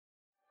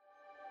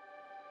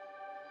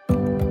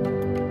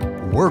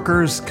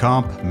Workers'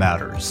 Comp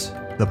Matters,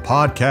 the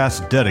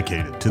podcast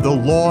dedicated to the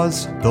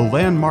laws, the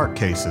landmark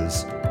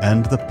cases,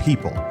 and the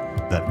people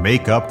that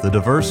make up the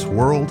diverse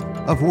world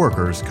of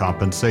workers'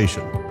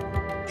 compensation.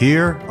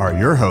 Here are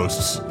your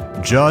hosts,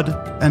 Judd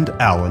and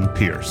Alan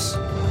Pierce.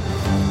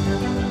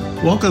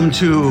 Welcome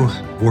to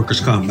Workers'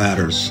 Comp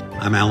Matters.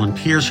 I'm Alan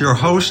Pierce, your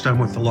host. I'm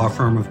with the law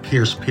firm of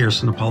Pierce,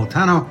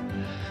 Napolitano.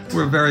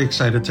 We're very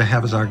excited to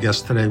have as our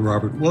guest today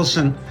Robert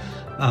Wilson,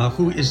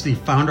 who is the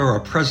founder or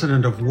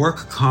president of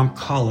Work Comp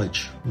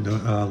College,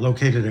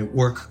 located at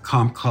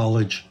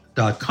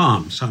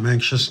workcompcollege.com. So I'm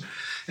anxious,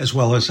 as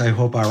well as I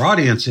hope our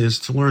audience is,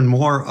 to learn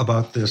more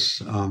about this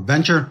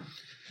venture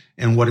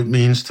and what it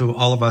means to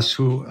all of us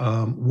who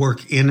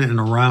work in and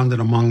around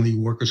and among the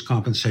workers'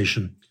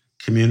 compensation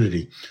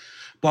community.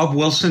 Bob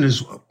Wilson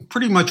is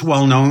pretty much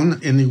well known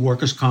in the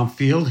workers' comp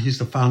field. He's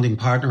the founding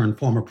partner and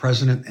former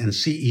president and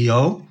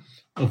CEO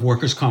of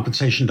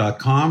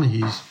workerscompensation.com.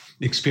 He's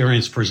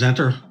experienced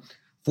presenter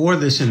for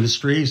this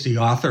industry. He's the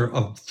author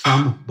of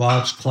From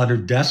Bob's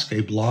Cluttered Desk,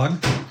 a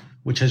blog,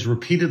 which has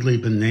repeatedly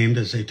been named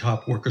as a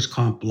top workers'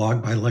 comp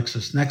blog by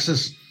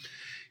LexisNexis.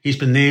 He's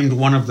been named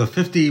one of the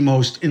 50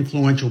 most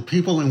influential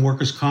people in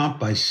workers' comp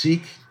by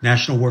SEEK,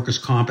 National Workers'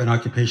 Comp and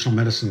Occupational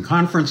Medicine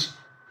Conference.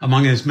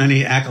 Among his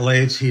many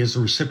accolades, he is the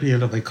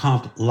recipient of a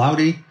Comp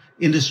Laude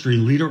Industry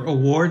Leader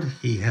Award.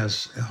 He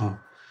has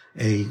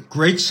a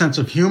great sense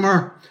of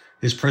humor.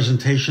 His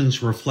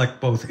presentations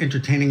reflect both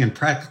entertaining and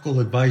practical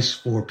advice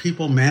for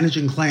people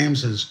managing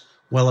claims, as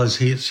well as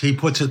he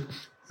puts it,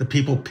 the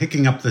people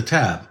picking up the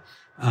tab.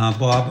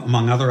 Bob,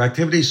 among other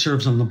activities,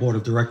 serves on the board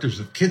of directors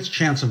of Kids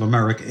Chance of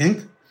America,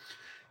 Inc.,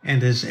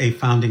 and is a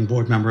founding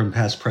board member and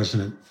past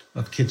president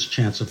of Kids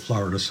Chance of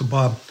Florida. So,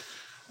 Bob,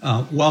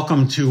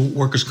 welcome to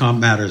Workers' Comp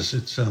Matters.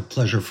 It's a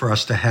pleasure for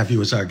us to have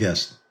you as our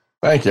guest.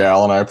 Thank you,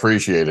 Alan. I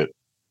appreciate it.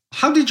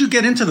 How did you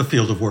get into the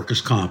field of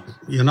workers' comp?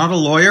 You're not a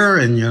lawyer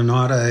and you're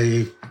not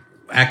a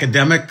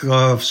academic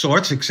of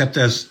sorts, except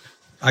as,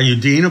 are you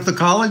dean of the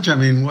college? I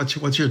mean,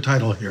 what's your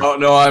title here? Oh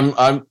no,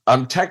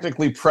 I'm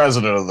technically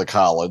president of the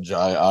college.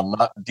 I'm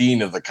not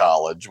dean of the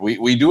college.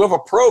 We do have a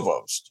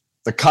provost.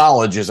 The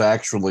college is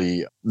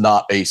actually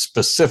not a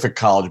specific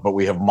college, but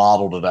we have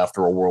modeled it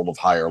after a world of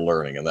higher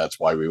learning, and that's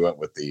why we went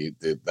with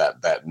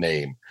that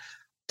name.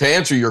 To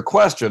answer your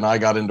question, I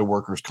got into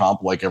workers'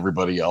 comp like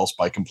everybody else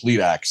by complete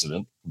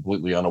accident,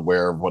 completely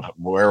unaware of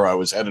where I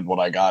was headed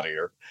when I got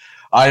here.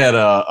 I had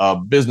a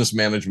business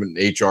management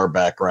and HR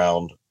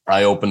background.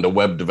 I opened a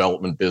web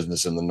development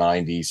business in the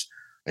 90s.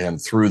 And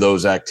through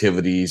those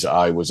activities,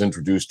 I was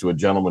introduced to a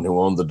gentleman who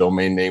owned the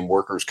domain name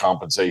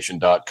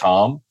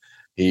workerscompensation.com.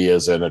 He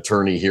is an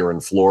attorney here in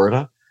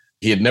Florida.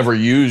 He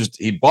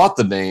bought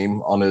the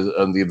name on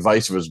the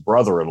advice of his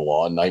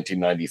brother-in-law in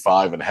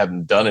 1995 and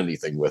hadn't done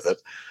anything with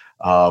it.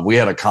 We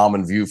had a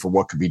common view for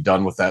what could be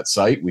done with that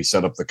site. We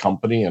set up the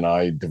company and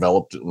I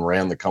developed it and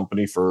ran the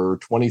company for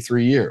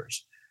 23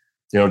 years.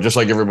 You know, just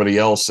like everybody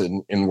else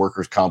in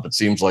workers' comp, it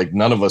seems like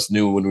none of us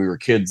knew when we were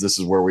kids this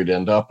is where we'd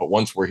end up. But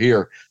once we're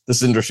here,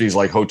 this industry is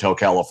like Hotel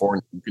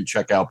California. You can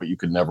check out, but you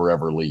can never,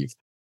 ever leave.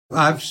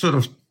 I've sort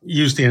of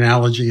used the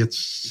analogy. It's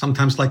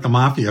sometimes like the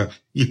mafia.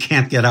 You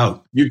can't get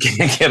out. You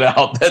can't get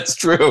out. That's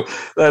true.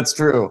 That's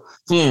true.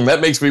 That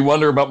makes me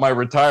wonder about my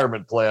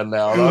retirement plan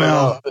now.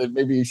 Well,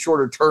 maybe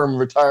shorter term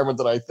retirement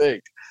than I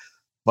think.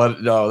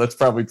 But no, that's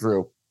probably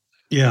true.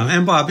 Yeah.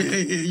 And Bob,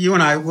 you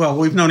and I, well,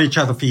 we've known each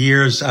other for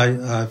years.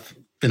 I've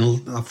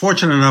been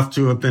fortunate enough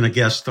to have been a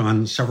guest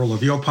on several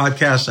of your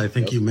podcasts. I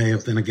think you may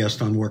have been a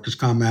guest on Workers'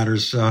 Comp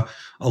Matters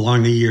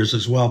along the years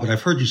as well. But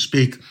I've heard you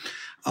speak.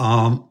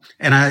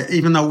 And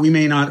even though we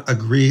may not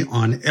agree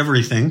on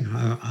everything,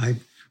 I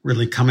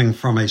really coming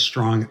from a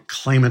strong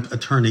claimant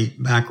attorney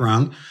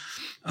background,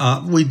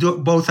 we do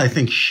both, I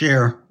think,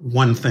 share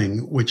one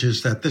thing, which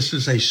is that this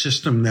is a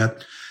system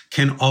that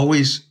can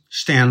always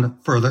stand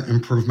further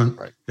improvement,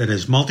 right, that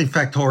is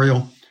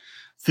multifactorial,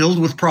 filled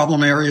with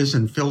problem areas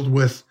and filled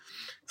with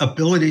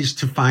abilities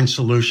to find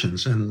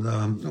solutions.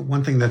 And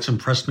one thing that's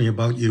impressed me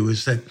about you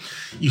is that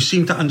you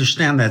seem to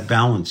understand that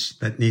balance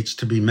that needs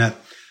to be met,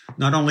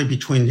 not only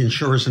between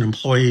insurers and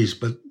employees,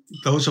 but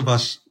those of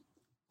us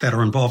that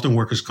are involved in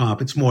workers'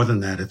 comp. It's more than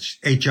that. It's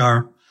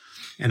HR,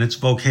 and it's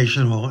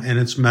vocational, and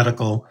it's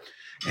medical,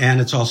 and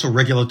it's also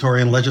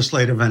regulatory and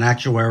legislative and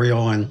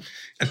actuarial and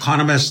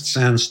economists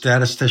and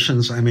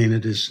statisticians. I mean,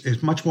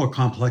 it's much more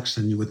complex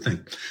than you would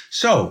think.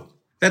 So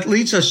that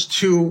leads us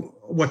to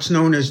what's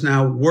known as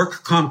now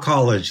Work Comp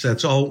College.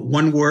 That's all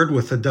one word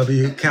with a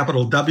W,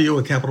 capital W,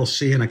 a capital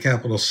C, and a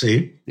capital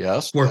C.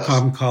 Yes.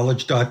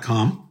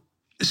 Workcompcollege.com.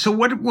 So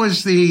what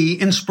was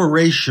the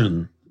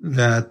inspiration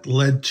that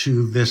led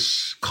to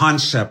this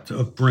concept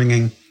of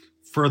bringing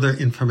further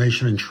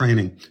information and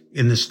training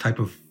in this type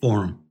of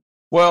forum?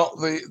 Well,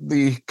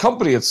 the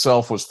company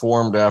itself was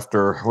formed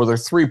after, well, there are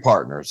three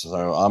partners.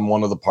 I'm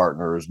one of the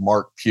partners.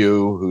 Mark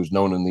Pugh, who's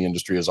known in the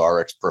industry as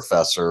RX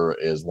Professor,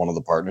 is one of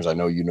the partners. I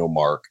know you know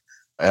Mark.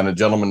 And a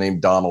gentleman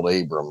named Donald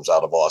Abrams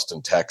out of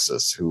Austin,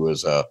 Texas, who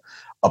is a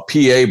a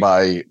PA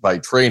by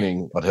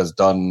training, but has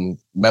done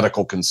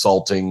medical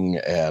consulting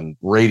and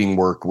rating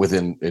work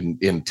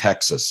in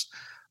Texas.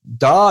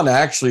 Don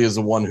actually is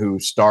the one who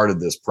started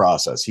this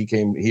process.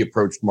 He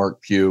approached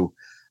Mark Pugh,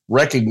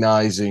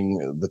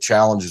 recognizing the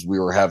challenges we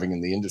were having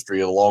in the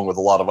industry, along with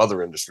a lot of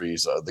other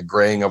industries, the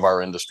graying of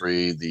our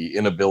industry, the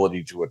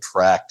inability to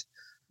attract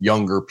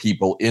younger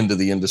people into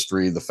the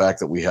industry, the fact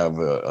that we have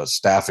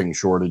staffing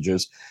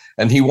shortages.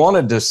 And he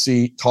wanted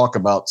to talk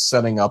about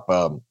setting up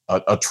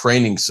a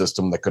training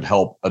system that could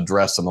help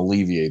address and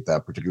alleviate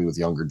that, particularly with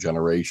younger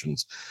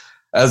generations.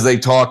 As they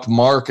talked,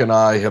 Mark and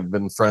I have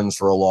been friends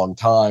for a long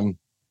time.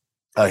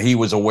 He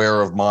was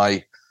aware of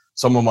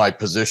some of my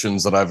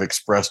positions that I've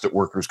expressed at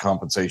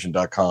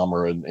workerscompensation.com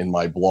or in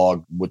my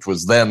blog, which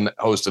was then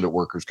hosted at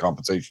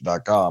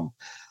workerscompensation.com,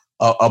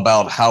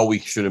 about how we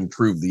should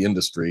improve the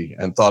industry,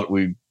 and thought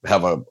we'd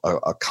have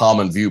a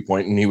common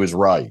viewpoint, and he was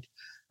right.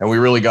 And we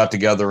really got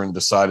together and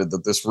decided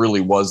that this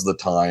really was the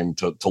time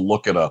to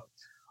look at a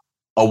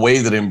way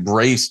that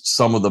embraced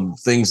some of the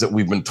things that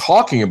we've been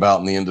talking about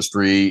in the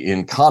industry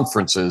in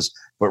conferences,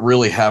 but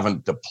really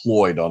haven't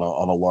deployed on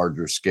a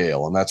larger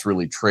scale. And that's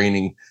really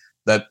training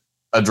that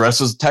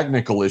addresses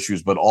technical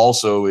issues, but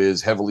also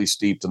is heavily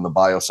steeped in the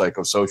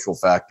biopsychosocial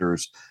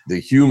factors, the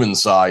human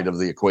side of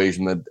the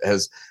equation that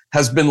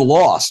has been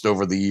lost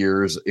over the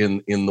years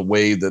in the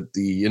way that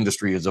the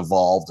industry has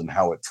evolved and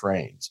how it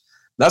trains.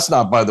 That's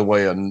not, by the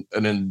way, an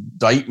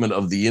indictment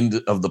of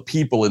the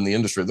people in the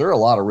industry. There are a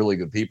lot of really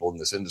good people in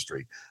this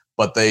industry,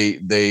 but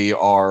they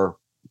are,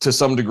 to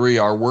some degree,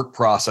 our work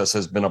process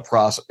has been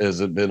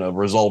a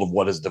result of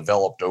what has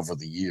developed over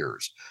the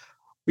years.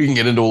 We can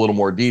get into a little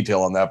more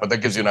detail on that, but that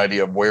gives you an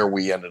idea of where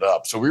we ended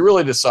up. So we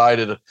really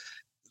decided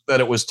that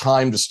it was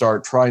time to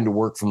start trying to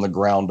work from the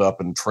ground up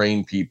and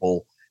train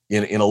people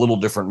in a little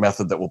different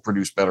method that will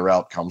produce better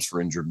outcomes for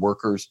injured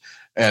workers.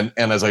 And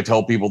as I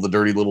tell people, the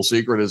dirty little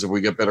secret is if we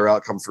get better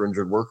outcomes for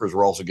injured workers,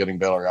 we're also getting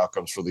better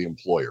outcomes for the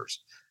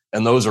employers.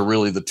 And those are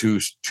really the two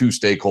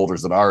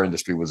stakeholders that our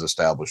industry was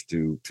established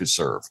to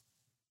serve.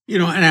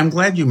 And I'm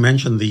glad you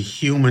mentioned the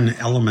human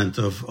element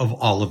of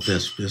all of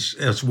this.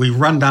 As we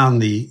run down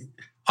the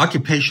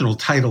occupational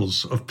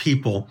titles of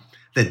people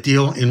that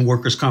deal in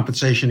workers'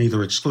 compensation,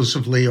 either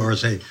exclusively or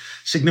as a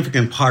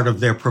significant part of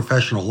their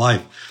professional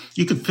life,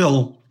 you could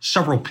fill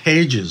several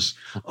pages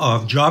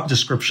of job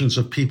descriptions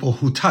of people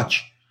who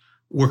touch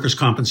workers'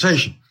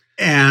 compensation.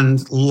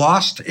 And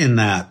lost in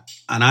that,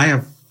 and I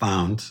have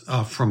found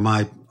from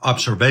my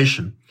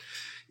observation,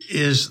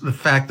 is the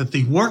fact that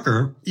the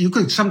worker, you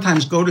could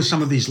sometimes go to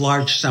some of these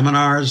large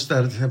seminars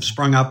that have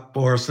sprung up,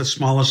 or the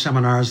smaller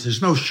seminars.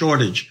 There's no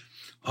shortage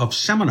of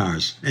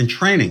seminars and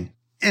training.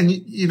 And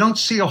you don't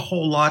see a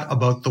whole lot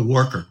about the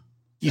worker.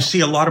 You see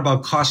a lot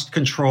about cost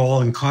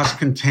control and cost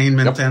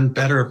containment and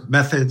better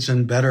methods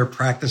and better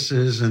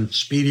practices and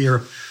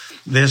speedier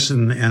this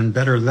and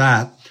better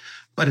that.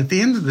 But at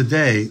the end of the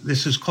day,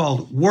 this is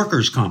called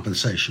workers'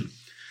 compensation.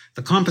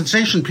 The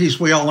compensation piece,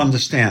 we all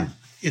understand.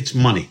 It's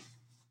money.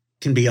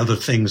 It can be other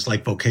things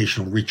like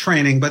vocational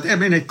retraining, but I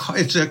mean,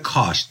 it's a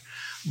cost.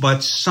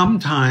 But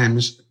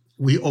sometimes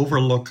we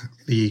overlook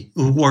the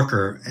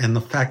worker and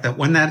the fact that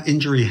when that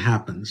injury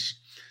happens,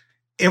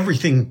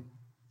 everything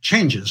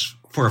changes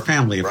for a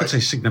family if it's a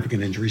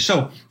significant injury.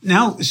 So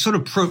now sort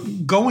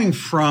of going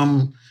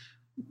from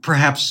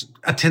perhaps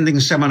attending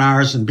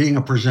seminars and being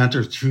a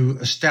presenter to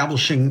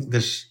establishing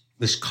this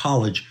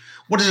college,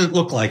 what does it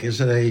look like?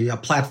 Is it a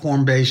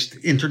platform-based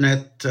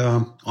internet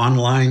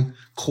online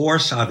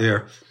course? Are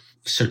there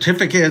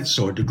certificates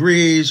or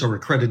degrees or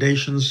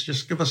accreditations?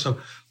 Just give us a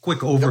quick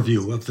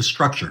overview of the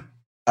structure.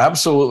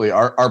 Absolutely.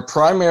 Our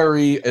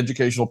primary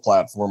educational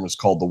platform is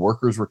called the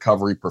Workers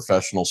Recovery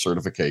Professional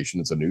Certification.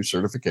 It's a new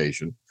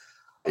certification.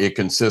 It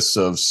consists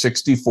of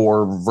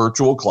 64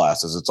 virtual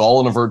classes. It's all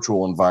in a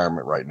virtual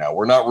environment right now.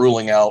 We're not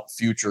ruling out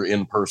future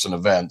in-person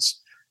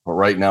events, but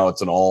right now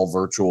it's an all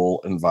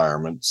virtual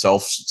environment,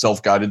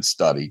 self-guided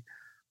study.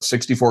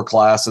 64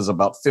 classes,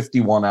 about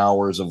 51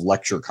 hours of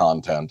lecture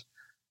content.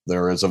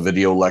 There is a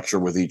video lecture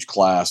with each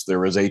class.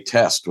 There is a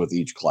test with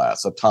each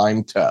class, a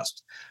timed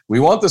test. We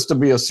want this to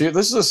be this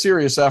is a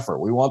serious effort.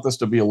 We want this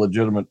to be a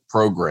legitimate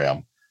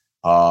program.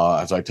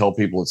 As I tell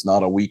people, it's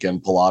not a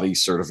weekend Pilates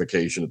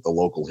certification at the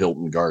local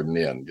Hilton Garden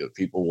Inn.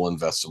 People will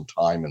invest some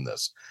time in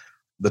this.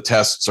 The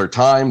tests are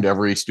timed.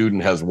 Every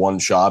student has one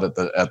shot at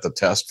the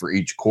test for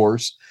each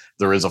course.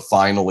 There is a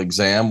final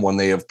exam when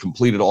they have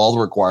completed all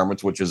the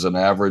requirements, which is an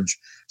average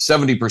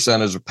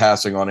 70% is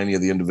passing on any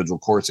of the individual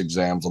course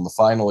exams. On the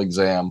final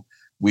exam,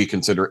 we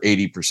consider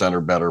 80%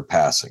 or better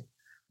passing.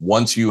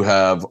 Once you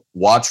have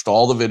watched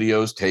all the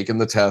videos, taken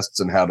the tests,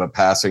 and had a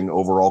passing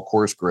overall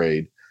course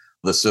grade,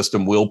 the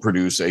system will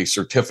produce a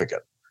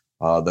certificate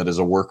that is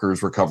a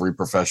Workers Recovery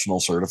Professional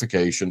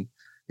certification.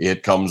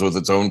 It comes with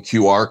its own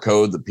QR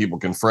code that people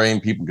can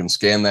frame. People can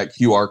scan that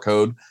QR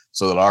code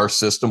so that our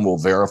system will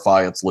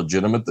verify it's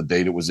legitimate, the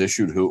date it was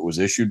issued, who it was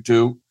issued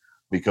to,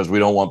 because we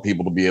don't want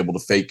people to be able to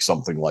fake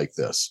something like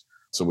this.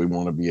 So we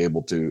want to be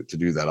able to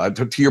do that.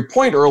 To your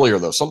point earlier,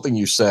 though, something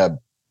you said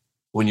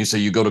when you say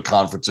you go to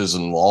conferences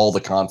and all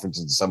the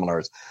conferences and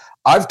seminars,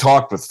 I've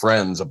talked with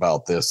friends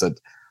about this, that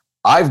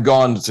I've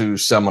gone to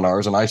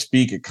seminars and I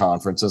speak at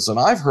conferences, and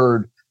I've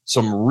heard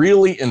some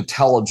really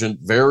intelligent,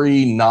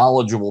 very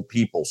knowledgeable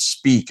people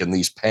speak in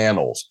these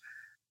panels.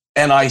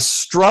 And I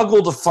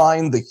struggle to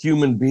find the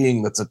human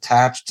being that's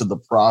attached to the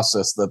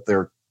process that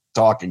they're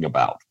talking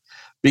about,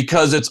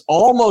 because it's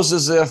almost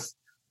as if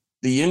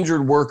the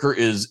injured worker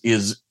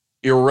is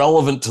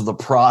irrelevant to the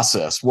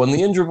process when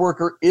the injured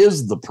worker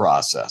is the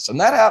process. And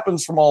that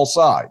happens from all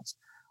sides.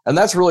 And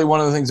that's really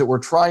one of the things that we're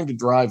trying to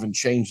drive and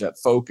change that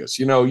focus.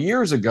 You know,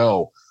 years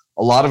ago,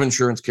 a lot of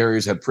insurance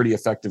carriers had pretty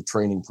effective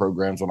training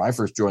programs. When I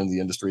first joined the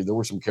industry, there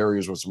were some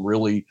carriers with some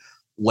really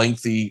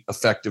lengthy,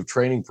 effective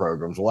training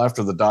programs. Well,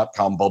 after the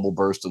dot-com bubble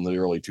burst in the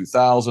early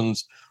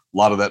 2000s, a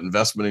lot of that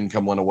investment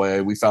income went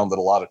away. We found that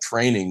a lot of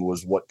training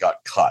was what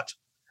got cut.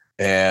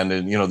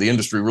 And you know, the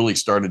industry really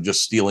started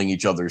just stealing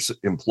each other's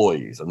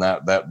employees. And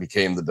that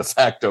became the de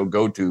facto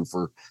go-to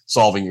for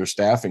solving your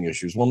staffing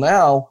issues. Well,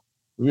 now,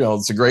 you know,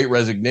 it's a great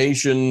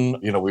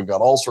resignation. You know, we've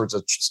got all sorts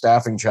of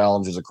staffing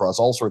challenges across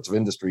all sorts of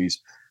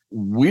industries.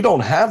 We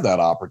don't have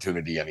that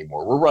opportunity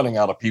anymore. We're running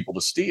out of people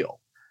to steal.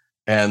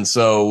 And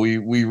so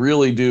we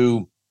really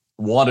do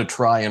want to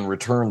try and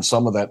return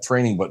some of that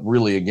training, but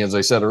really, again, as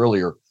I said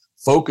earlier,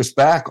 focus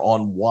back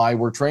on why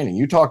we're training.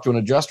 You talk to an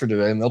adjuster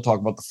today and they'll talk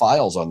about the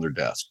files on their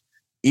desk.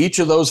 Each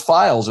of those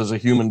files is a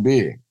human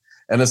being.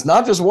 And it's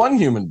not just one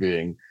human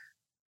being.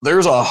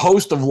 There's a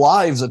host of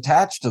lives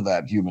attached to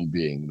that human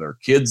being. There are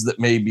kids that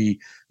maybe,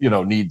 you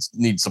know, need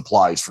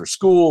supplies for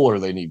school, or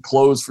they need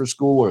clothes for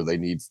school, or they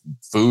need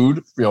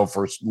food, you know,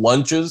 for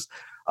lunches.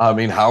 I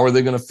mean, how are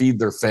they going to feed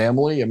their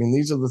family? I mean,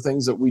 these are the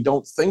things that we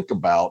don't think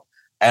about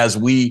as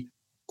we,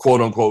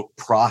 quote unquote,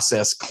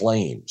 process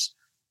claims.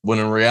 When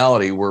in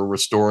reality, we're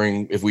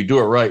restoring, if we do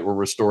it right, we're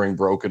restoring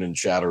broken and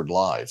shattered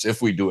lives,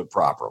 if we do it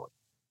properly.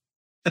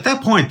 At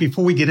that point,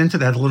 before we get into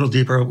that a little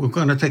deeper, we're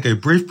going to take a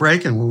brief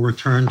break and we'll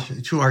return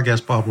to our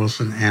guest, Bob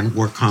Wilson, and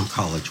WorkComp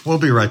College. We'll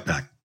be right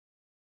back.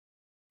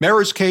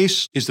 Mara's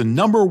Case is the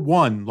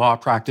 #1 law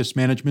practice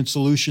management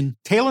solution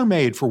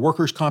tailor-made for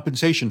workers'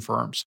 compensation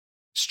firms.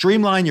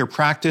 Streamline your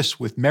practice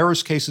with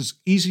Mara's Case's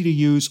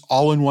easy-to-use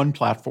all-in-one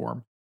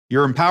platform.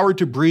 You're empowered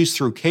to breeze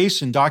through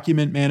case and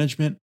document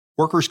management,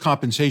 workers'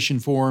 compensation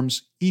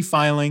forms,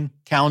 e-filing,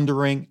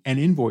 calendaring, and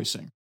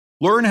invoicing.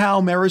 Learn how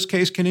Mara's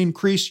Case can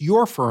increase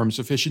your firm's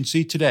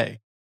efficiency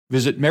today.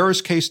 Visit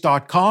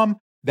meruscase.com.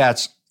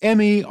 That's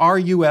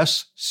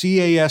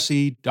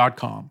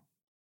meruscase.com.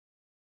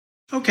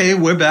 Okay,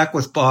 we're back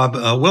with Bob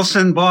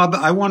Wilson. Bob,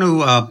 I want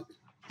to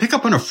pick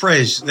up on a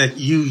phrase that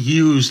you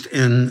used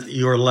in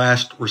your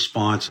last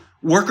response,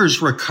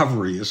 workers'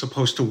 recovery as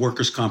opposed to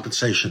workers'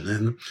 compensation.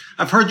 And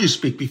I've heard you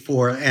speak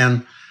before,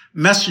 and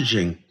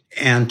messaging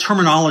and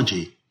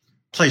terminology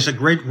plays a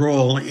great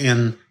role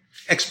in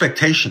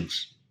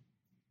expectations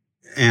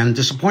and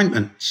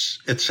disappointments,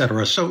 et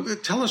cetera. So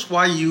tell us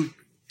why you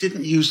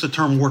didn't use the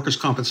term workers'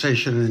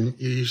 compensation and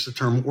you used the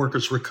term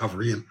workers'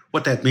 recovery and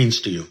what that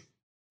means to you.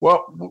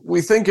 Well,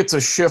 we think it's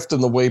a shift in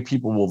the way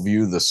people will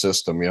view the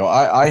system. You know,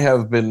 I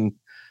have been,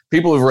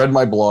 people who've read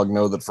my blog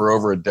know that for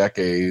over a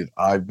decade,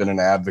 I've been an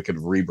advocate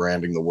of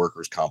rebranding the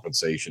workers'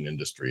 compensation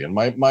industry. And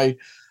my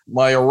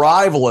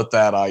arrival at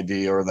that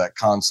idea or that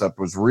concept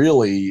was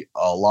really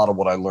a lot of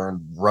what I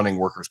learned running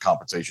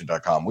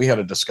workerscompensation.com. We had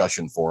a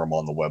discussion forum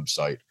on the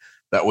website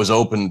that was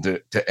open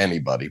to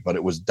anybody, but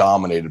it was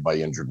dominated by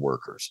injured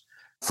workers.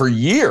 For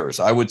years,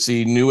 I would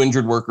see new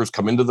injured workers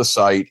come into the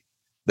site.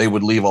 They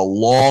would leave a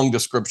long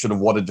description of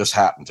what had just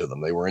happened to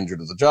them. They were injured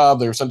at the job.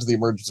 They were sent to the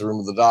emergency room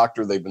of the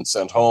doctor. They've been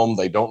sent home.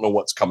 They don't know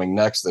what's coming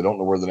next. They don't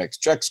know where the next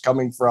check's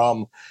coming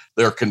from.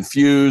 They're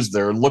confused.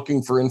 They're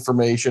looking for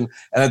information.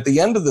 And at the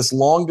end of this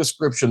long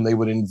description, they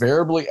would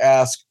invariably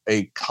ask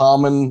a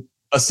common,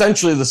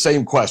 essentially the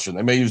same question.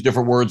 They may use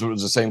different words, but it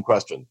was the same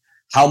question.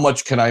 How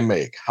much can I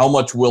make? How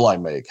much will I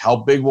make? How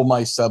big will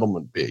my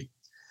settlement be?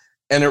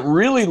 And it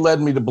really led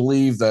me to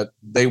believe that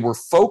they were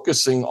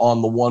focusing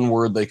on the one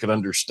word they could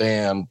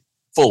understand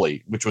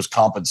fully, which was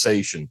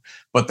compensation,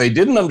 but they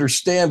didn't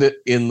understand it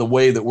in the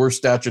way that we're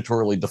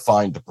statutorily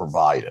defined to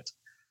provide it.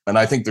 And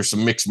I think there's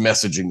some mixed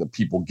messaging that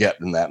people get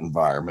in that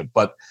environment.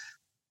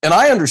 And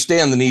I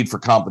understand the need for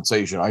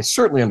compensation. I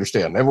certainly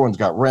understand. Everyone's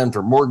got rent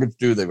or mortgage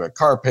due. They've got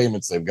car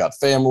payments. They've got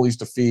families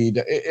to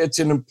feed. It's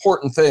an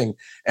important thing.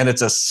 And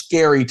it's a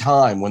scary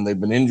time when they've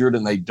been injured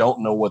and they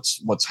don't know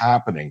what's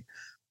happening.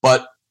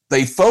 But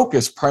they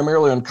focus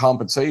primarily on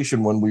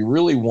compensation when we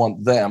really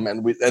want them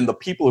and the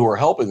people who are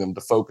helping them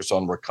to focus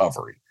on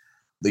recovery.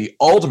 The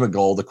ultimate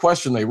goal, the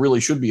question they really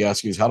should be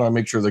asking is, how do I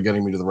make sure they're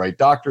getting me to the right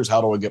doctors?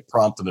 How do I get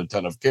prompt and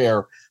attentive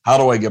care? How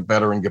do I get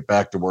better and get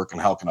back to work? And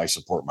how can I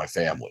support my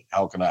family?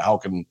 How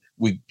can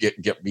we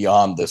get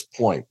beyond this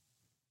point?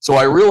 So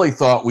I really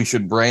thought we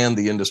should brand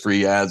the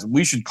industry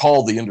we should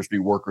call the industry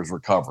workers'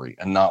 recovery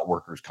and not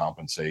workers'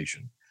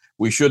 compensation.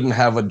 We shouldn't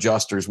have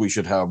adjusters. We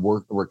should have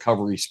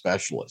recovery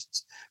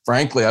specialists.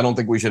 Frankly, I don't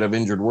think we should have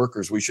injured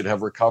workers. We should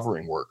have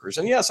recovering workers.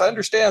 And yes, I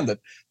understand that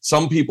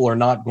some people are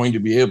not going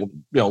to be able,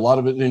 a lot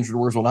of injured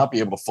workers will not be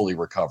able to fully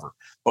recover.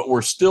 But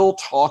we're still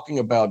talking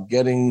about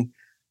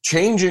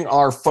changing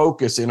our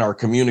focus in our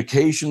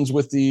communications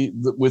with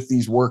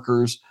these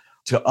workers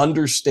to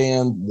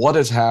understand what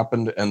has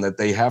happened and that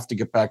they have to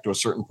get back to a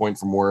certain point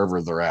from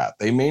wherever they're at.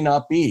 They may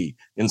not be,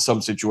 in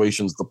some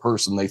situations, the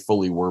person they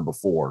fully were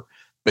before,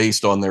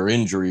 based on their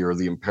injury or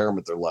the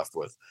impairment they're left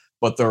with.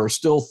 But there are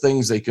still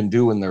things they can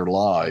do in their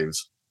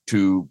lives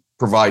to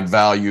provide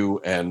value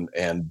and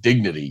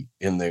dignity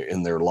in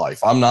their life.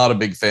 I'm not a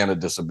big fan of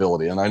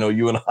disability, and I know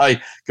you and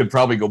I could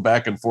probably go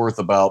back and forth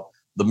about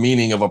the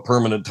meaning of a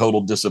permanent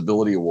total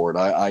disability award.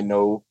 I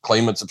know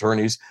claimants'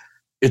 attorneys,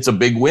 it's a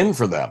big win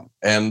for them,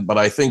 but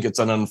I think it's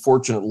an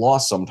unfortunate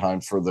loss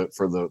sometimes for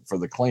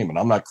the claimant.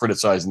 I'm not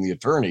criticizing the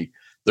attorney.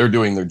 They're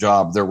doing their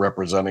job. They're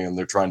representing, and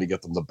they're trying to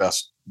get them the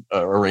best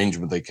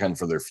arrangement they can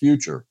for their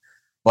future.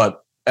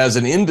 But as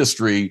an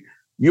industry,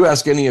 you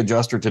ask any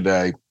adjuster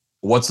today,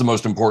 what's the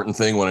most important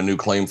thing when a new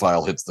claim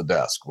file hits the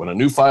desk? When a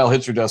new file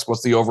hits your desk,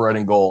 what's the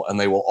overriding goal? And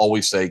they will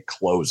always say,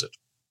 close it.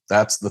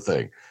 That's the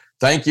thing.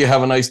 Thank you.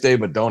 Have a nice day,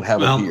 but don't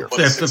have it here.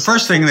 The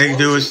first thing they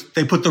do is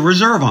they put the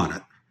reserve on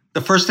it.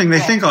 The first thing they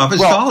think of is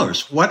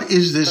dollars. What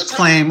is this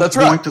claim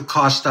going to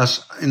cost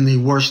us in the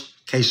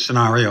worst case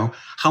scenario?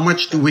 How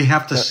much do we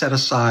have to set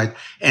aside?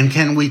 And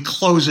can we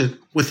close it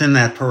within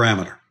that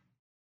parameter?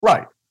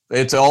 Right.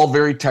 It's all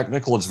very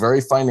technical. It's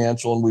very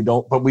financial, and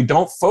we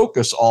don't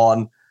focus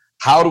on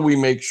how do we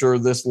make sure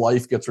this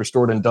life gets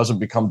restored and doesn't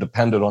become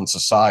dependent on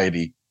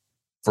society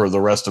for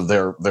the rest of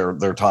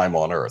their time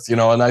on earth.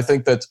 And I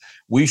think that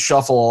we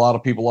shuffle a lot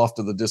of people off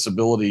to the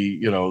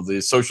disability,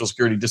 the Social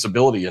Security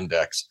Disability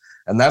Index.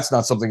 And that's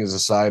not something as a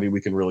society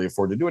we can really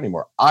afford to do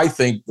anymore. I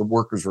think the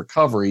workers'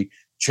 recovery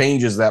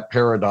changes that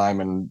paradigm,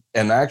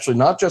 and actually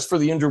not just for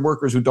the injured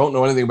workers who don't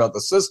know anything about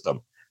the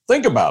system.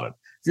 Think about it.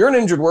 If you're an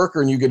injured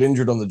worker and you get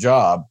injured on the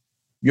job,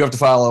 you have to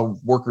file a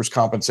workers'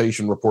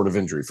 compensation report of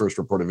injury, first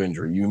report of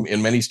injury.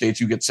 In many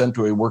states, you get sent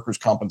to a workers'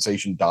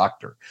 compensation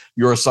doctor.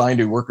 You're assigned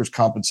a workers'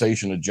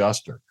 compensation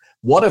adjuster.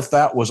 What if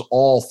that was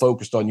all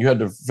focused on, you had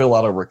to fill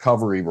out a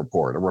recovery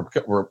report,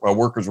 a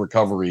workers'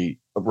 recovery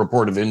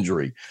report of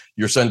injury.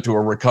 You're sent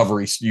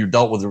to you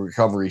dealt with a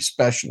recovery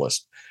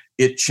specialist.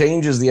 It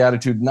changes the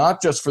attitude,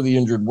 not just for the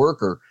injured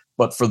worker,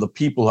 but for the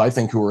people, I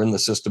think, who are in the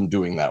system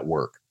doing that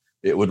work.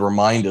 It would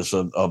remind us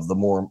of the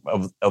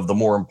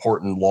more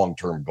important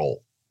long-term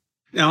goal.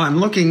 Now, I'm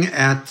looking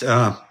at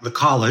the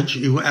college.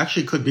 You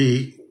actually could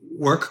be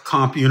Work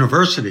Comp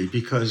University,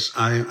 because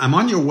I'm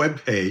on your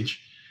webpage.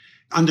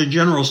 Under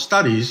general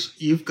studies,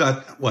 you've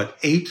got,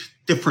 8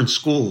 different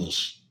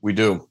schools? We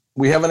do.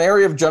 We have an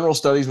area of general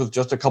studies with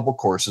just a couple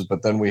courses,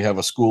 but then we have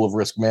a school of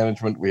risk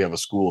management. We have a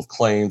school of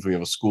claims. We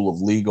have a school of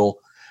legal.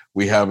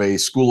 We have a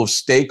school of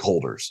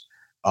stakeholders.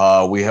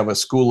 We have a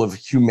school of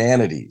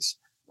humanities.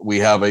 We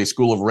have a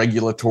school of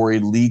regulatory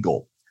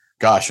legal.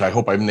 Gosh, I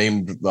hope I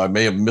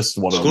may have missed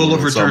one of them. School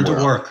of Return to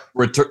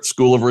Work.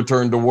 School of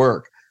Return to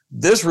Work.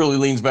 This really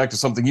leans back to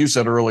something you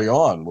said early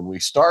on when we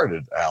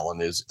started,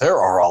 Alan, is there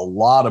are a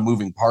lot of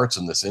moving parts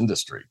in this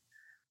industry.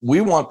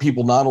 We want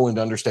people not only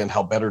to understand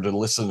how better to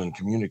listen and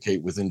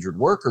communicate with injured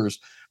workers,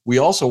 we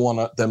also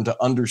want them to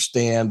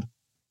understand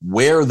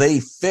where they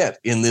fit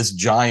in this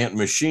giant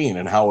machine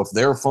and how if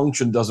their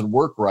function doesn't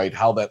work right,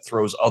 how that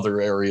throws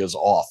other areas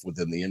off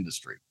within the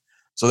industry.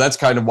 So that's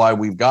kind of why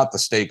we've got the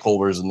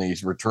stakeholders and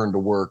these return to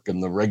work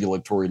and the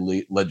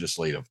regulatory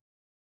legislative.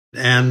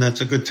 And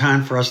that's a good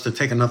time for us to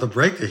take another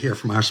break to hear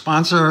from our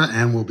sponsor,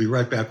 and we'll be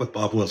right back with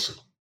Bob Wilson.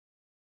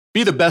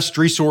 Be the best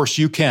resource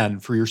you can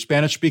for your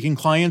Spanish-speaking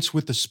clients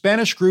with the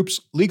Spanish Group's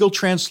legal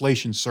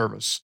translation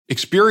service.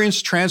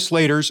 Experienced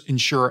translators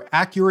ensure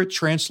accurate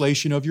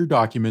translation of your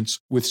documents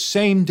with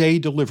same-day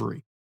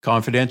delivery.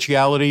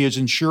 Confidentiality is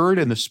ensured,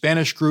 and the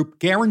Spanish Group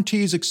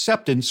guarantees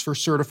acceptance for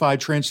certified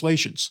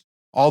translations.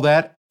 All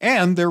that,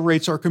 and their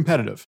rates are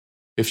competitive.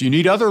 If you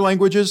need other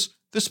languages,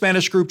 the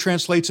Spanish Group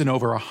translates in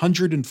over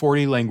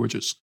 140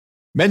 languages.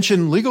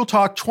 Mention Legal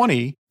Talk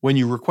 20 when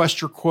you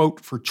request your quote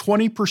for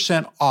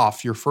 20%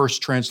 off your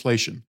first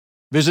translation.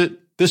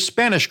 Visit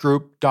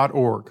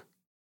thespanishgroup.org.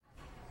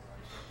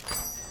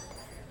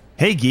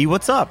 Hey, Guy,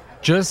 what's up?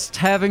 Just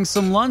having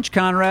some lunch,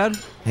 Conrad.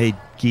 Hey,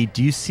 Guy,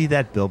 do you see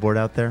that billboard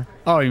out there?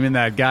 Oh, you mean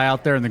that guy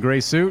out there in the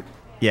gray suit?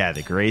 Yeah,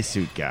 the gray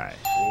suit guy.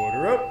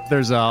 Order up.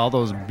 There's all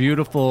those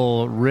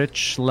beautiful,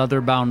 rich,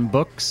 leather-bound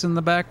books in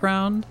the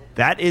background.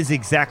 That is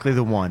exactly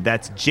the one.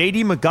 That's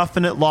J.D.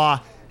 McGuffin at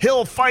Law.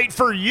 He'll fight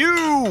for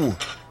you!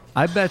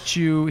 I bet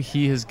you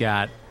he has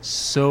got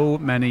so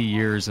many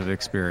years of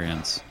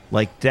experience.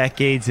 Like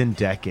decades and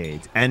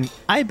decades. And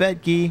I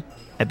bet he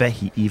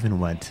even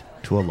went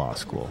to a law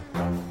school.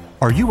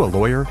 Are you a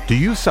lawyer? Do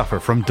you suffer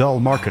from dull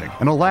marketing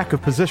and a lack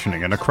of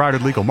positioning in a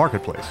crowded legal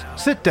marketplace?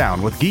 Sit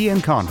down with Guy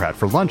and Conrad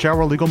for Lunch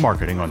Hour Legal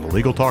Marketing on the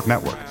Legal Talk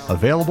Network.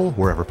 Available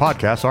wherever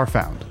podcasts are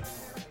found.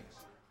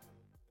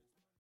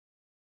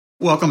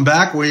 Welcome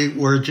back.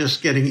 We're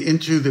just getting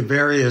into the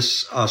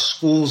various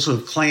schools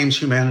of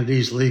claims,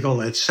 humanities,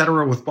 legal, et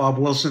cetera, with Bob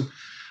Wilson.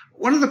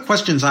 One of the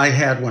questions I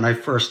had when I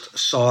first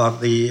saw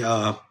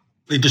the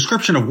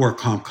description of Work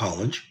Comp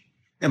College,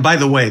 and by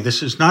the way,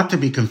 this is not to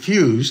be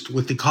confused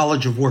with the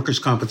College of Workers'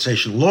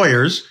 Compensation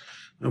Lawyers,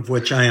 of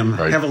which I am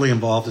heavily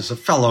involved as a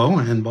fellow,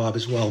 and Bob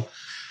as well.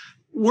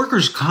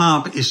 Workers'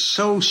 comp is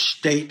so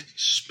state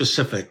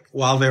specific.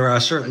 While there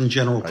are certain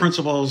general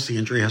principles, the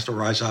injury has to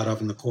arise out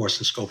of in the course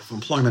and scope of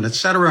employment, et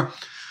cetera.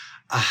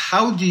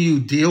 How do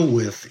you deal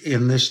with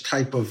in this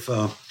type of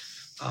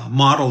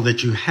model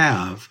that you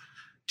have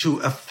to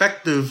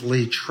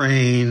effectively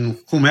train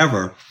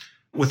whomever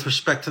with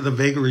respect to the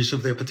vagaries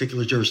of their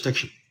particular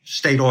jurisdiction,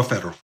 state or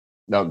federal?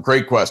 No,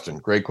 great question.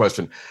 Great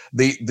question.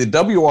 The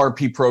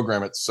WRP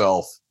program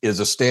itself is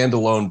a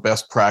standalone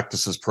best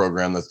practices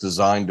program that's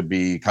designed to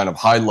be kind of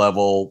high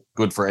level,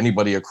 good for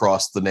anybody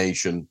across the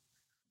nation.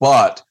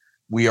 But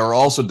we are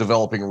also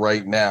developing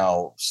right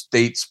now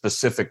state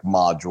specific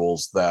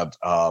modules that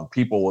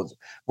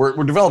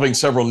we're developing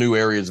several new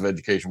areas of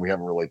education we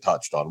haven't really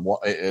touched on.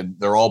 And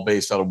they're all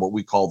based out of what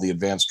we call the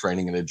Advanced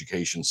Training and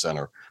Education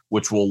Center,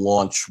 which will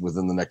launch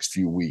within the next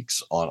few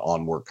weeks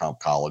on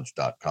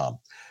workcompcollege.com.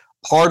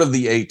 Part of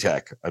the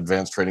ATEC,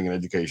 Advanced Training and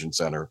Education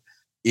Center,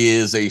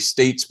 is a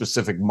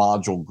state-specific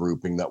module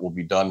grouping that will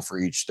be done for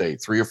each state.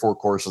 3 or 4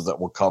 courses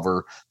that will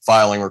cover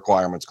filing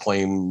requirements,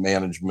 claim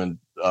management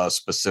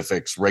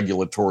specifics,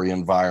 regulatory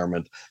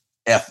environment,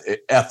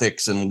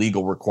 ethics and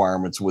legal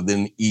requirements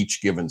within each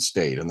given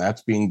state. And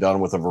that's being done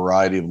with a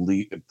variety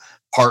of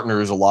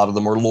partners. A lot of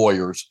them are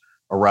lawyers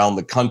around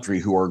the country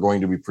who are going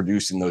to be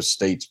producing those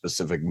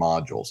state-specific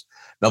modules.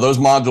 Now, those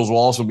modules will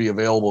also be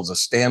available as a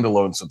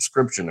standalone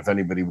subscription if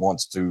anybody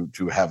wants to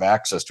have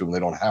access to them. They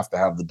don't have to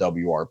have the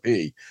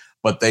WRP,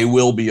 but they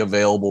will be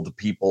available to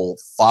people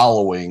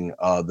following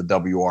the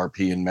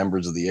WRP and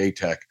members of the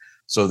ATEC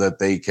so that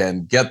they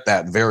can get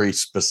that very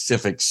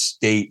specific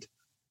state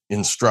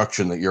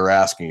instruction that you're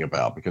asking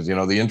about. Because, you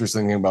know, the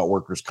interesting thing about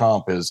workers'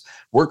 comp is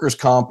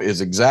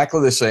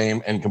exactly the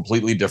same and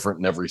completely different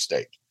in every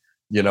state.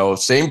 You know,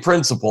 same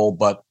principle,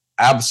 but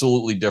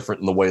absolutely different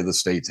in the way the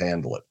states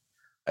handle it.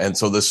 And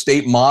so the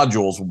state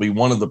modules will be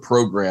one of the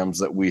programs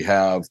that we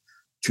have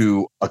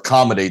to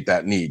accommodate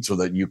that need so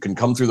that you can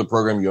come through the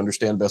program, you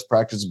understand best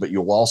practices, but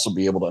you'll also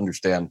be able to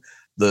understand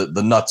the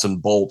nuts and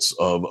bolts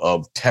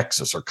of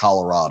Texas or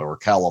Colorado or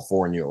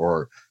California,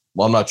 or,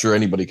 well, I'm not sure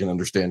anybody can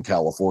understand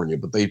California,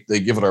 but they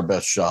give it our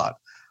best shot.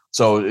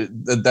 So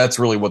that's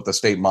really what the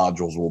state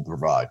modules will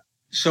provide.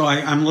 So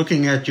I'm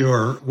looking at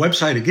your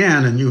website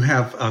again, and you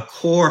have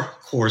core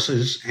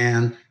courses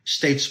and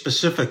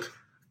state-specific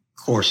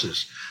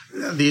courses.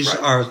 These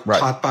are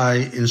taught by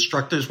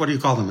instructors. What do you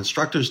call them?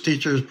 Instructors,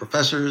 teachers,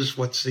 professors?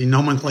 What's the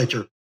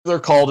nomenclature?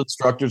 They're called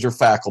instructors or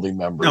faculty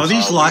members. Now, are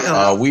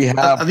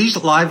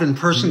these live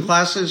in-person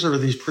classes, or are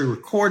these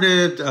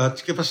pre-recorded?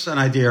 To give us an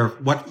idea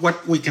of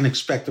what we can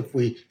expect if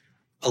we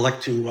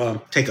elect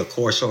to take a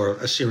course or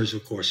a series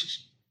of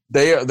courses.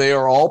 They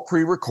are all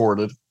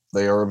pre-recorded.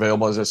 They are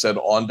available, as I said,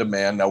 on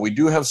demand. Now, we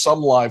do have some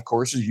live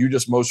courses. You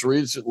just most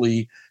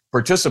recently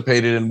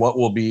participated in what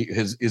will be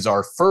is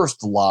our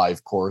first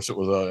live course. It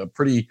was a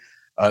pretty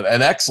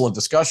an excellent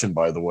discussion,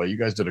 by the way. You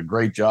guys did a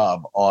great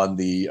job on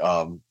the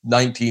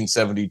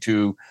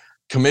 1972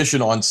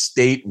 Commission on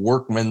State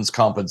Workmen's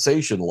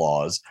Compensation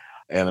Laws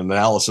and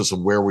analysis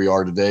of where we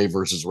are today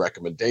versus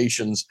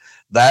recommendations.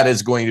 That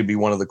is going to be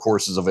one of the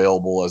courses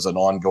available as an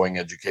ongoing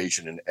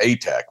education in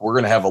ATEC. We're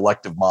going to have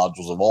elective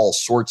modules of all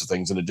sorts of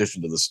things in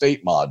addition to the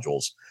state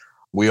modules.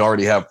 We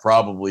already have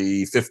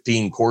probably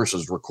 15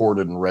 courses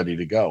recorded and ready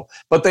to go,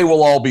 but they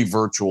will all be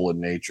virtual in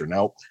nature.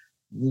 Now,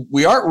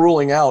 we aren't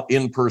ruling out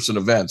in-person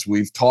events.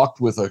 We've talked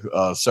with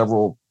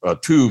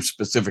two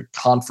specific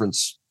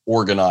conference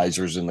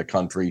organizers in the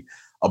country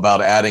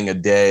about adding a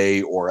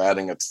day or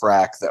adding a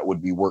track that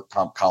would be Work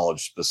Comp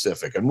College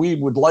specific. And we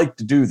would like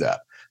to do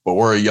that, but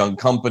we're a young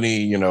company.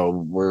 You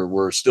know,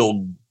 we're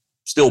still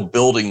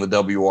building the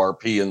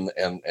WRP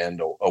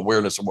and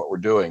awareness of what we're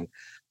doing.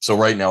 So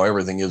right now,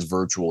 everything is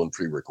virtual and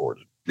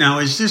pre-recorded. Now,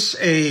 is this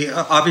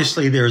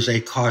obviously there's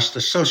a cost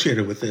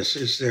associated with this.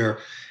 Is there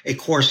a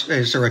cost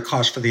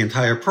for the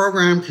entire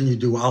program? Can you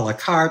do a la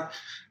carte,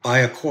 buy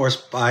a course,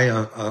 buy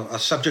a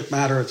subject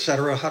matter, et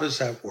cetera? How does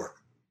that work?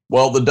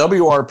 Well, the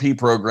WRP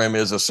program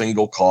is a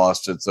single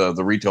cost. It's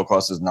the retail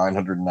cost is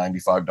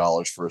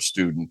 $995 for a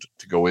student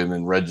to go in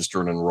and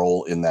register and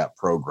enroll in that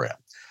program.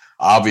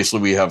 Obviously,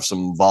 we have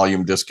some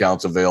volume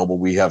discounts available.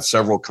 We have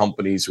several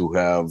companies who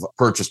have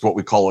purchased what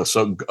we call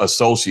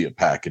associate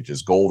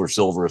packages, gold or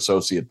silver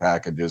associate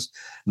packages.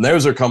 And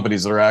those are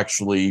companies that are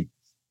actually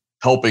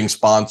helping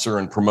sponsor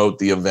and promote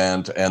the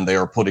event, and they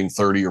are putting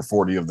 30 or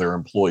 40 of their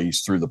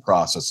employees through the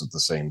process at the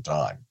same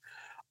time.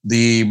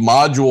 The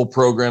module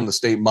program, the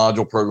state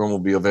module program, will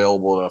be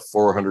available at a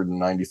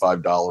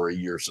 $495 a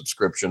year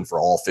subscription for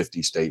all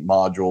 50 state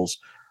modules.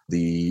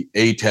 The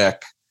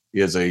ATEC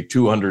is a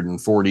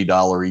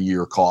 $240 a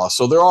year cost.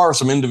 So there are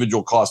some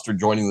individual costs for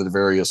joining the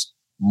various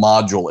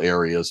module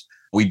areas,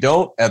 We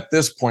don't at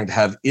this point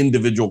have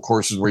individual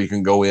courses where you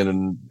can go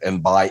in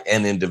and buy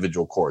an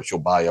individual course.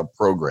 You'll buy a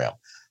program.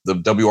 The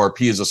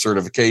WRP is a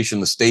certification.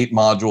 The state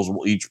modules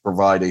will each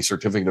provide a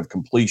certificate of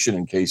completion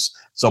in case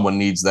someone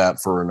needs that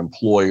for an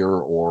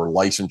employer or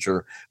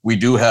licensure. We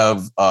do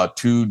have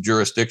 2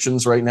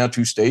 jurisdictions right now,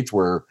 2 states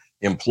where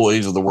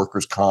employees of the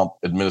workers' comp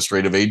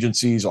administrative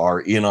agencies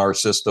are in our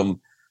system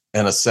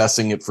and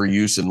assessing it for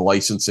use in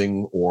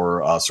licensing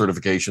or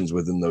certifications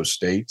within those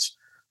states.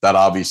 That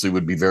obviously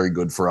would be very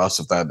good for us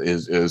if that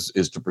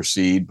is to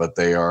proceed. But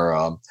they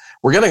are,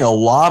 we're getting a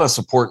lot of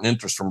support and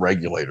interest from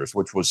regulators,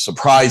 which was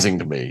surprising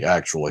to me,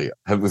 actually.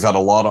 We've had a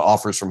lot of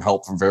offers from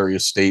help from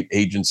various state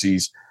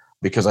agencies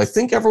because I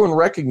think everyone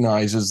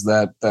recognizes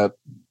that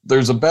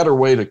there's a better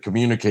way to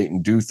communicate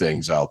and do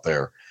things out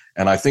there.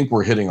 And I think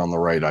we're hitting on the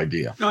right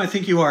idea. No, I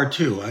think you are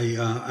too.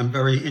 I'm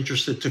very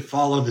interested to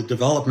follow the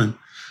development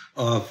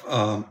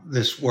of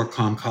this Work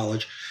Comp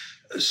College.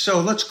 So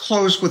let's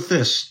close with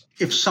this.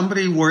 If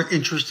somebody were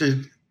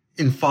interested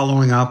in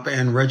following up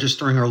and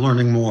registering or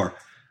learning more,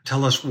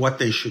 tell us what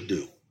they should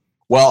do.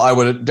 Well, I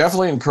would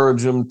definitely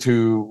encourage them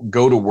to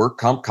go to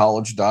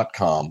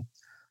workcompcollege.com.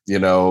 You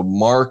know,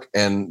 Mark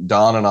and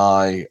Don and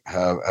I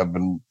have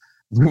been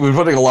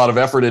putting a lot of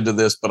effort into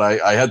this, but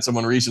I had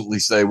someone recently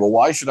say, well,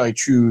 why should I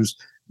choose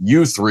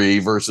you 3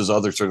 versus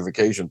other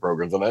certification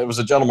programs? And it was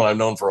a gentleman I've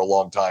known for a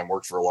long time,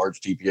 works for a large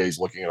TPA, is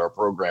looking at our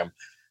program.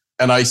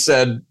 And I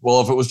said,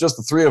 well, if it was just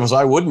the 3 of us,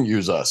 I wouldn't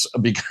use us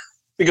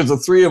because the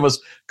 3 of us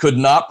could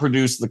not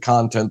produce the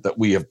content that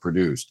we have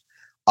produced.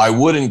 I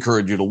would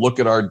encourage you to look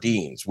at our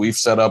deans. We've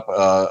set up,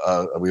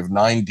 we have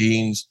 9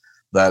 deans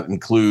that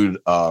include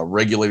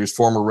regulators,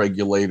 former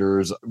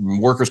regulators,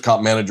 workers'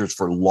 comp managers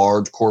for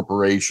large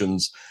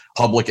corporations,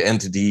 public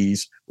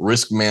entities,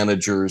 risk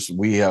managers.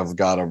 We have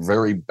got a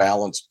very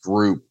balanced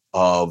group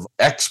of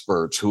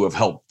experts who have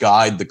helped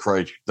guide the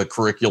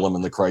curriculum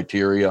and the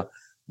criteria.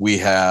 We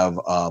have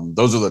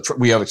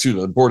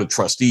the board of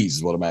trustees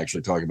is what I'm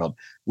actually talking about.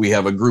 We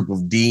have a group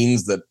of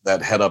deans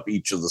that head up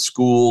each of the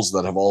schools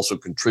that have also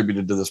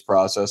contributed to this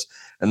process.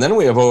 And then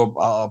we have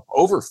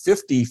over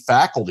 50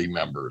 faculty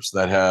members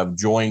that have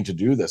joined to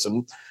do this.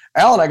 And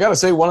Alan, I got to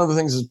say, one of the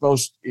things that's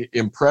most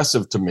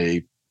impressive to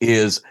me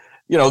is,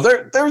 you know,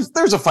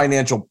 there's a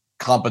financial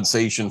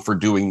compensation for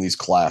doing these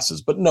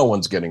classes, but no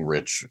one's getting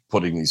rich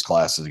putting these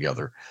classes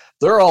together.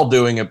 They're all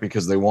doing it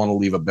because they want to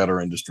leave a better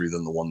industry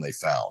than the one they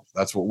found.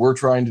 That's what we're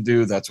trying to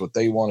do. That's what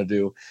they want to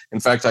do. In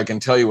fact, I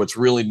can tell you what's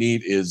really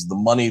neat is the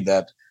money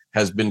that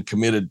has been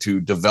committed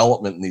to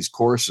development in these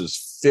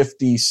courses,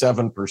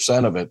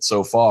 57% of it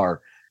so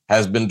far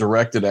has been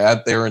directed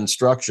at their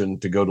instruction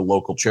to go to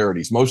local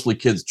charities, mostly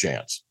Kids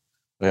Chance.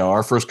 You know,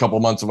 our first couple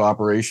months of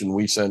operation,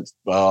 we sent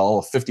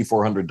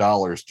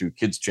 $5,400 to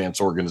Kids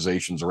Chance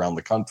organizations around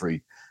the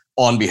country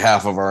on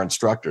behalf of our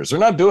instructors. They're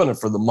not doing it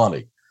for the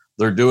money.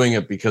 They're doing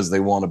it because they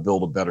want to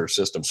build a better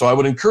system. So I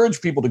would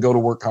encourage people to go to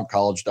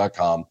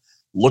workcompcollege.com,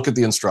 look at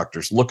the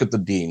instructors, look at the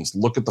deans,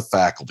 look at the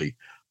faculty,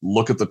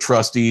 look at the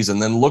trustees,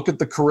 and then look at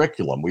the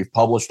curriculum. We've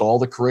published all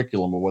the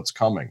curriculum of what's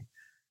coming.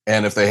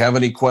 And if they have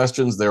any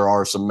questions, there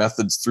are some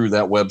methods through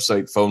that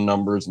website, phone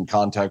numbers and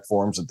contact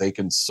forms that they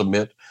can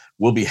submit.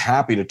 We'll be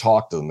happy to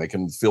talk to them. They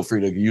can feel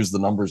free to use the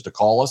numbers to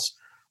call us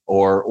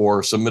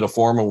or submit a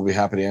form, and we'll be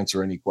happy to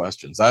answer any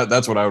questions.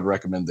 That's what I would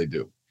recommend they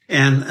do.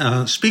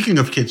 And speaking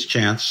of Kids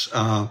Chance,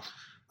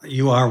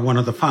 you are one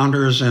of the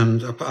founders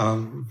and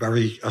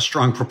a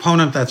strong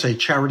proponent. That's a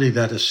charity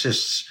that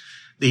assists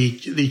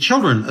the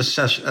children,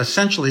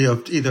 essentially,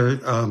 of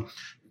either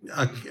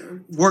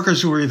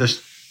workers who are either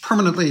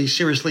permanently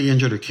seriously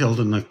injured or killed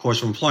in the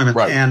course of employment.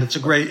 Right. And it's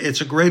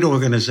a great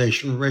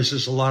organization,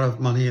 raises a lot of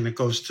money, and it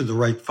goes to the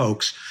right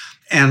folks.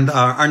 And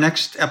our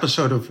next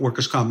episode of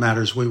Workers' Comp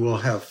Matters, we will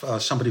have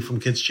somebody from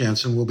Kids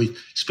Chance, and we'll be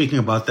speaking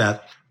about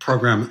that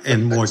program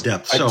in more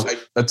depth. So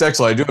that's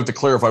excellent. I do have to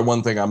clarify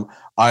one thing.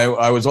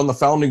 I was on the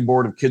founding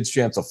board of Kids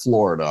Chance of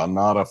Florida. I'm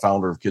not a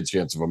founder of Kids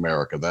Chance of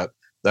America.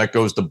 That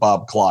goes to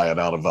Bob Clyott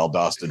out of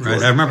Valdosta, Georgia.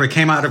 Right. I remember it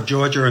came out of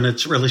Georgia, and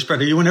it's really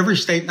spread. Are you in every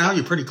state now?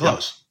 You're pretty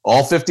close. Yeah.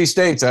 All 50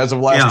 states as of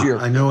last year.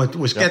 I know it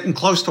was getting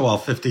close to all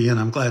 50, and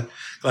I'm glad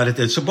it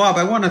did. So, Bob,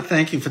 I want to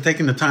thank you for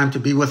taking the time to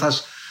be with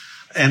us,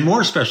 and more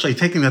especially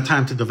taking the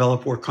time to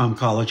develop Work Comp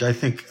College. I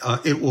think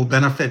it will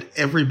benefit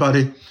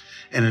everybody,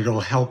 and it'll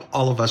help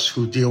all of us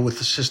who deal with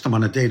the system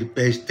on a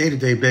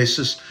day-to-day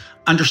basis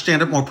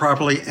understand it more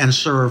properly and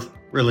serve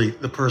really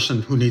the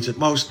person who needs it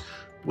most,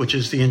 which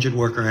is the injured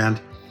worker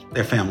and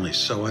their families.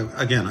 So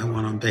I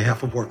want on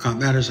behalf of Work Comp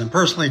Matters and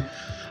personally,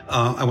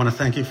 I want to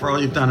thank you for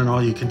all you've done and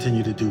all you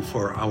continue to do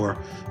for our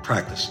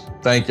practice.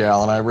 Thank you,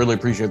 Alan. I really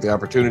appreciate the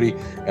opportunity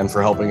and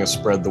for helping us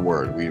spread the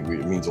word.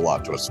 It means a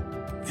lot to us.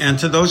 And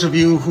to those of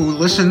you who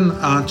listen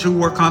to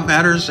Work Comp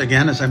Matters,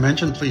 again, as I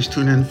mentioned, please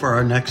tune in for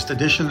our next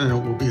edition, and it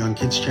will be on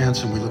Kids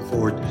Chance, and we look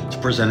forward to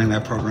presenting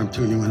that program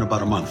to you in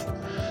about a month.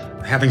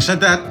 Having said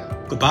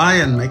that, goodbye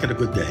and make it a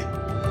good day.